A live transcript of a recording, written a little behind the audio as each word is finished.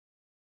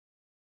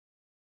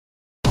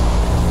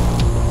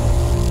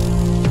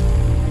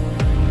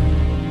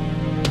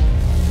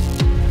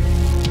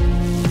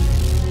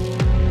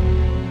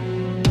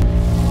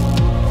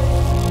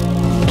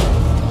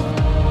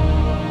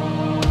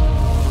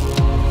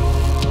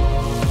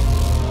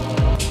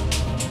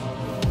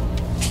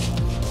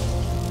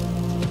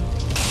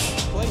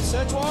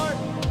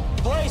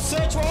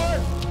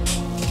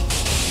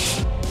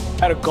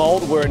At a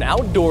Galt, where an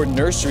outdoor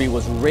nursery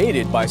was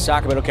raided by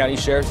Sacramento County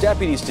Sheriff's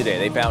deputies today.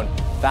 They found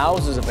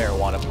thousands of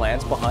marijuana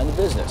plants behind the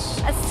business.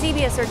 As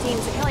CBS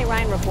 13's Kelly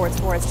Ryan reports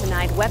for us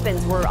tonight,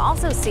 weapons were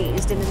also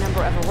seized and a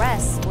number of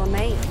arrests were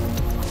made.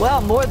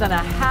 Well, more than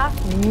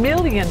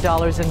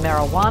 $500,000 in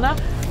marijuana.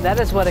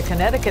 That is what a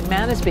Connecticut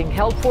man is being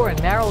held for in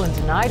Maryland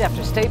tonight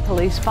after state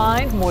police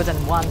find more than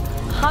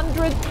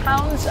 100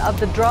 pounds of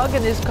the drug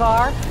in his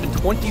car.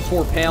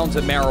 24 pounds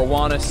of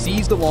marijuana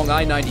seized along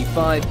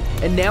I-95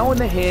 and now in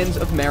the hands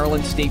of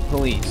Maryland State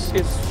Police.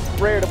 It's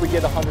rare that we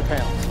get 100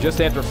 pounds.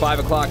 Just after 5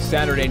 o'clock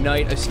Saturday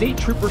night, a state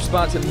trooper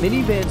spots a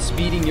minivan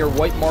speeding near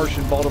White Marsh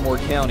in Baltimore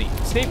County.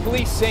 State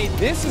police say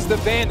this is the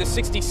van the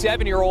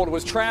 67-year-old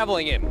was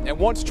traveling in. And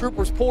once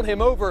troopers pulled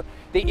him over,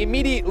 they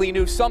immediately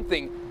knew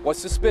something was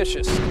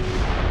suspicious.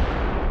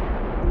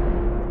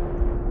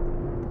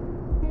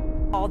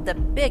 Called the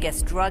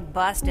biggest drug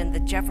bust in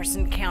the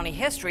Jefferson County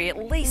history, at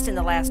least in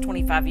the last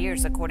 25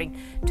 years, according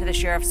to the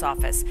sheriff's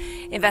office.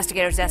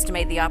 Investigators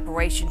estimate the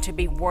operation to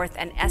be worth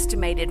an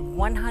estimated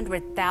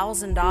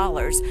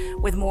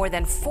 $100,000, with more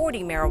than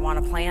 40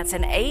 marijuana plants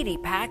and 80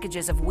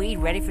 packages of weed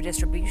ready for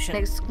distribution.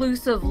 An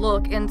exclusive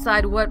look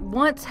inside what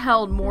once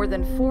held more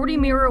than 40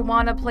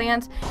 marijuana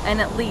plants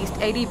and at least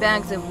 80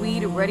 bags of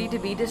weed ready to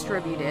be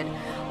distributed.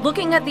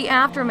 Looking at the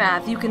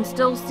aftermath, you can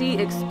still see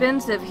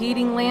expensive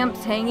heating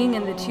lamps hanging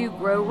in the two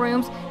grow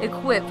rooms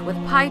equipped with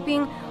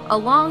piping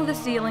along the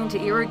ceiling to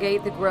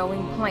irrigate the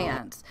growing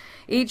plants.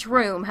 Each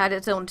room had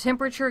its own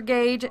temperature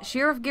gauge.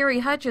 Sheriff Gary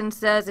Hutchins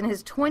says in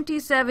his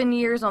 27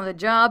 years on the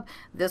job,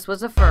 this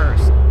was a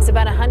first. It's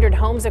about 100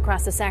 homes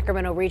across the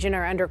Sacramento region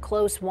are under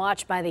close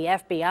watch by the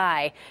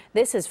FBI.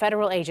 This as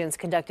federal agents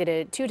conducted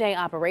a two-day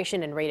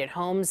operation and raided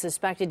homes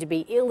suspected to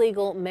be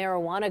illegal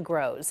marijuana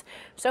grows.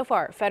 So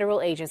far, federal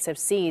agents have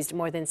seized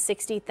more than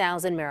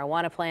 60,000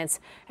 marijuana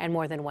plants and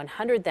more than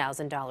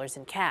 $100,000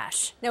 in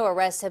cash. No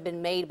arrests have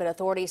been made, but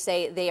authorities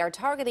say they are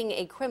targeting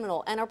a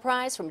criminal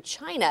enterprise from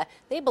China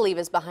they believe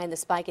is behind the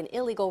spike in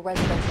illegal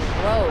residential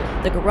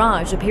grow. The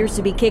garage appears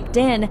to be kicked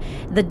in,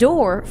 the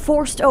door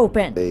forced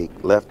open. They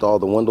left all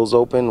the windows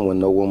open when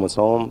no one was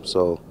home,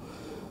 so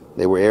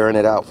they were airing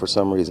it out for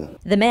some reason.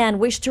 The man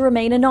wished to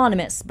remain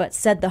anonymous, but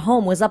said the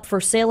home was up for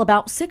sale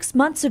about 6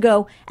 months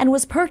ago and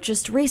was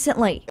purchased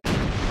recently.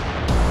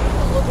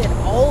 Look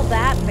at all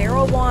that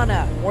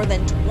marijuana. More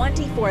than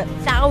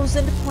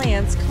 24,000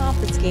 plants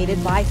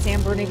confiscated by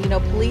San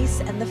Bernardino police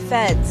and the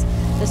feds.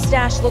 The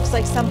stash looks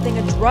like something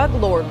a drug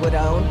lord would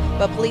own,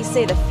 but police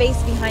say the face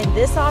behind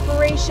this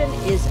operation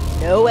is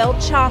no El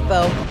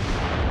Chapo.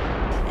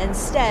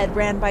 Instead,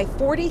 ran by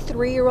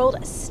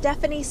 43-year-old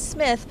Stephanie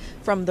Smith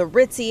from the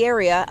ritzy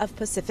area of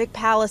Pacific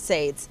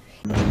Palisades.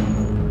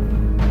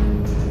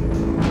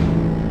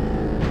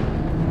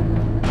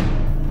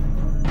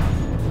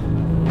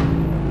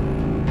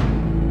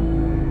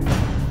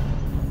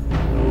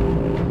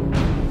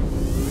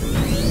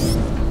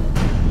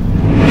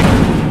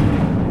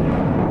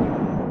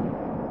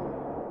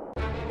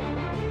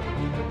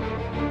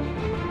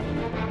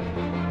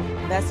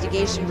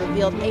 Investigation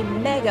revealed a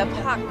mega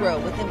pot grow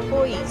with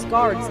employees,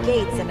 guards,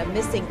 gates, and a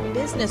missing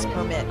business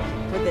permit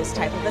for this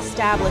type of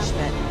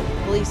establishment.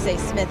 Police say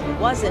Smith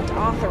wasn't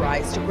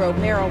authorized to grow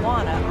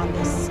marijuana on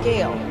this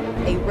scale.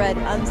 A red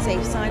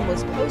unsafe sign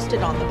was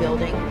posted on the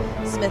building.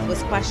 Smith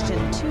was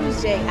questioned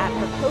Tuesday at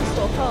her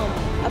coastal home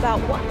about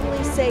what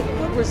police say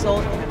could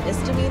result in a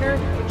misdemeanor,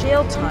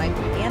 jail time,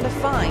 and a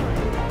fine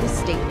at the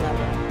state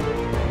level.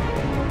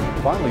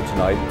 Finally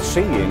tonight,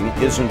 seeing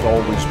isn't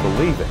always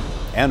believing.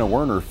 Anna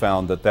Werner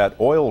found that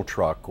oil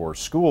truck or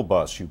school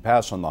bus you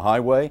pass on the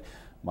highway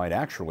might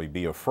actually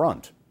be a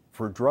front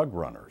for drug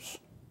runners.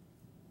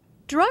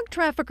 Drug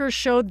traffickers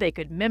showed they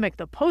could mimic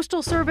the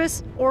Postal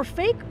Service or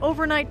fake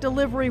overnight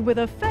delivery with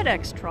a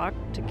FedEx truck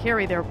to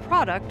carry their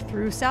product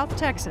through South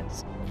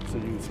Texas. So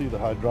you can see the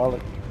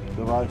hydraulic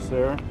device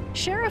there.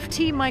 Sheriff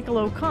T. Michael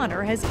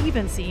O'Connor has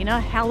even seen a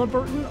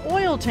Halliburton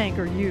oil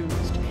tanker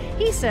used.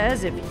 He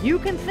says if you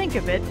can think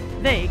of it,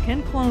 they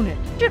can clone it.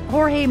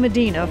 Jorge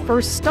Medina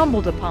first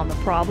stumbled upon the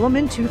problem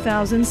in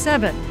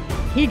 2007.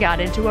 He got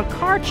into a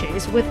car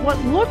chase with what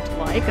looked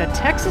like a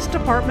Texas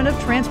Department of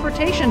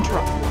Transportation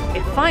truck.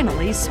 It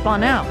finally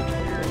spun out.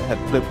 It had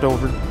flipped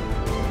over,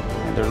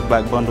 and there were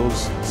black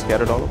bundles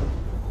scattered all over.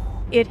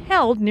 It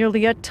held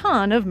nearly a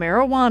ton of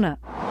marijuana.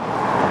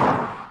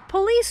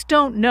 Police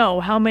don't know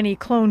how many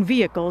clone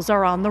vehicles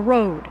are on the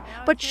road,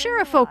 but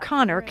Sheriff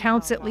O'Connor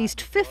counts at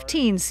least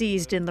 15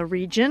 seized in the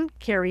region,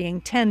 carrying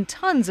 10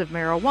 tons of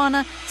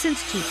marijuana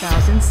since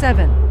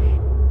 2007.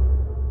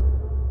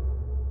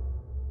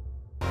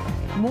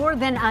 More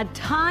than a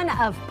ton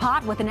of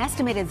pot with an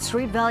estimated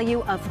street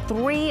value of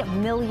 $3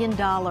 million.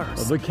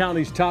 The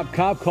county's top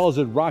cop calls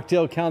it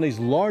Rockdale County's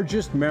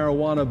largest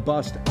marijuana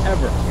bust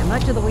ever. And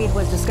much of the weed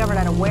was discovered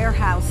at a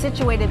warehouse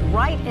situated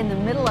right in the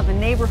middle of a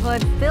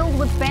neighborhood filled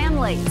with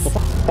families.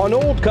 On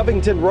Old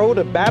Covington Road,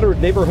 a battered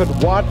neighborhood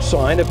watch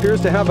sign appears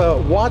to have a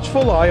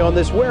watchful eye on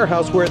this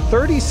warehouse where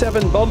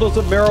 37 bundles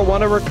of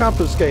marijuana were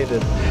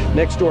confiscated.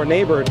 Next door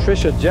neighbor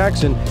Tricia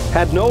Jackson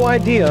had no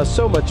idea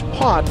so much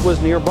pot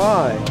was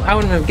nearby. I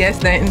wouldn't have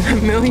guessed that in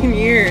a million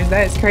years.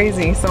 That's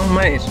crazy, so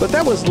much. But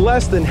that was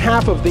less than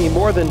half of the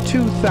more than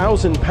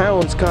 2,000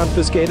 pounds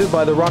confiscated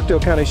by the Rockdale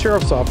County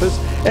Sheriff's Office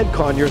and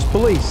Conyers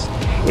Police.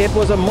 It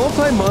was a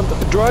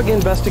multi-month drug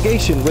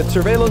investigation with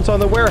surveillance on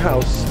the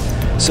warehouse.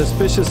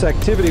 Suspicious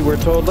activity,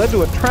 we're told, led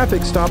to a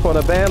traffic stop on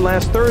a van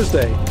last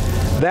Thursday.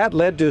 That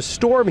led to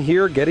Storm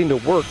here getting to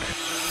work.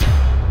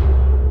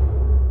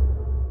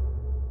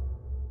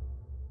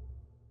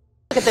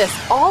 Look at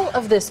this. All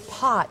of this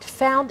pot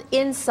found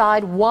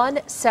inside one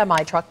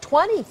semi-truck,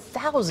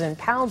 20,000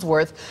 pounds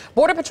worth.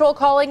 Border Patrol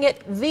calling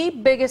it the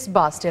biggest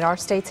bust in our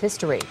state's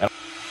history.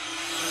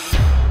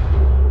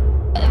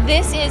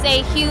 This is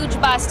a huge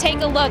bust.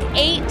 Take a look,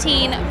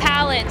 18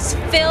 pallets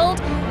filled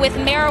with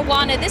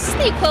marijuana. This is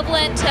the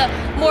equivalent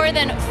to more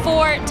than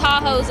 4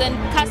 Tahoes, and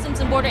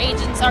Customs and Border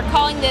agents are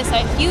calling this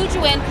a huge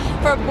win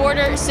for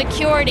border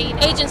security.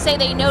 Agents say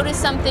they noticed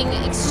something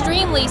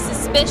extremely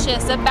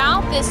suspicious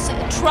about this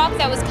truck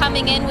that was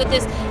coming in with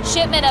this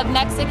shipment of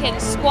Mexican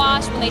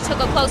squash. When they took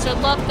a closer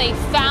look, they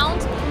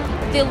found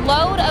the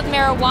load of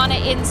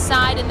marijuana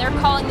inside, and they're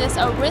calling this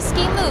a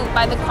risky move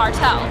by the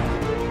cartel.